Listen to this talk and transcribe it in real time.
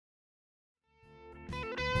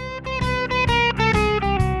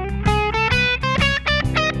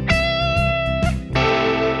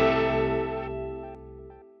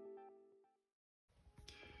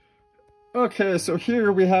Okay, so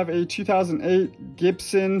here we have a 2008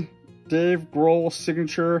 Gibson Dave Grohl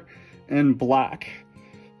signature in black.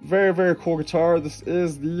 Very, very cool guitar. This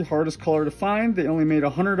is the hardest color to find. They only made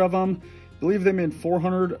 100 of them. I believe they made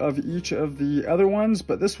 400 of each of the other ones,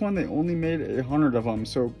 but this one they only made 100 of them,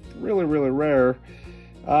 so really, really rare.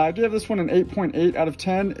 I gave this one an 8.8 out of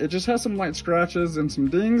 10. It just has some light scratches and some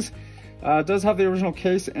dings. It does have the original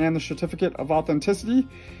case and the certificate of authenticity.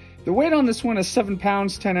 The weight on this one is 7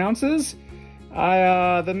 pounds, 10 ounces.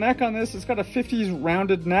 The neck on this, it's got a 50s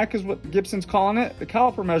rounded neck is what Gibson's calling it. The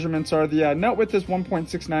caliper measurements are the nut width is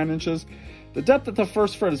 1.69 inches. The depth at the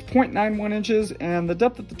first fret is 0.91 inches, and the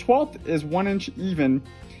depth at the 12th is 1 inch even.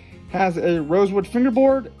 Has a rosewood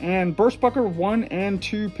fingerboard and burstbucker 1 and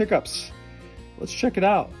 2 pickups. Let's check it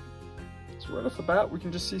out. So right off the bat, we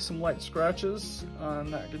can just see some light scratches on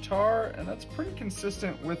that guitar, and that's pretty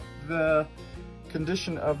consistent with the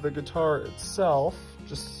condition of the guitar itself.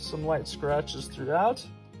 Just some light scratches throughout.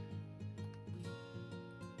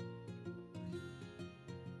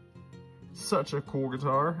 Such a cool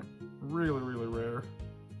guitar. Really, really rare.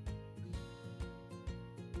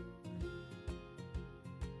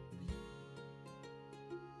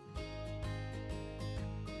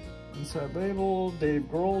 Inside label, Dave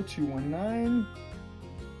Grohl 219.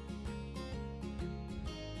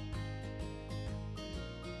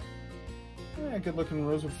 Yeah, good looking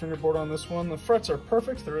rosewood fingerboard on this one. The frets are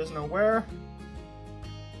perfect, there is no wear.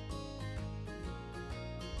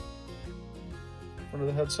 Front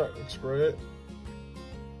of the headstock looks great.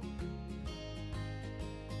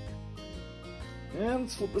 And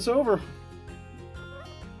let's flip this over.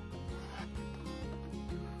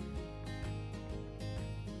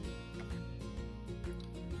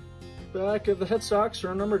 Back of the headstocks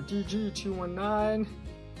are numbered DG219.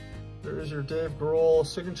 There's your Dave Grohl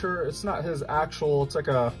signature. It's not his actual, it's like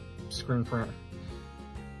a screen print.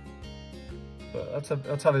 But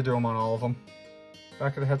that's how they do them on all of them.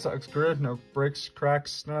 Back of the headstock looks good. No breaks,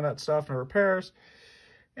 cracks, none of that stuff, no repairs.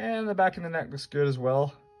 And the back of the neck looks good as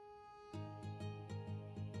well.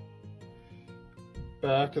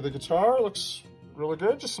 Back of the guitar looks really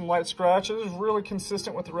good. Just some light scratches, really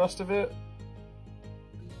consistent with the rest of it.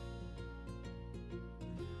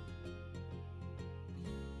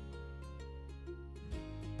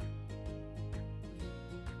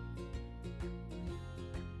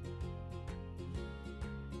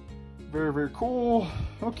 Very, very cool.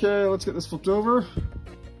 Okay, let's get this flipped over.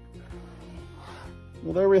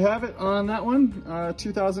 Well, there we have it on that one.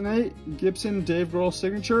 2008 Gibson Dave Grohl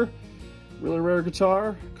signature. Really rare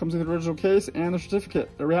guitar. Comes in the original case and the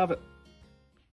certificate. There we have it.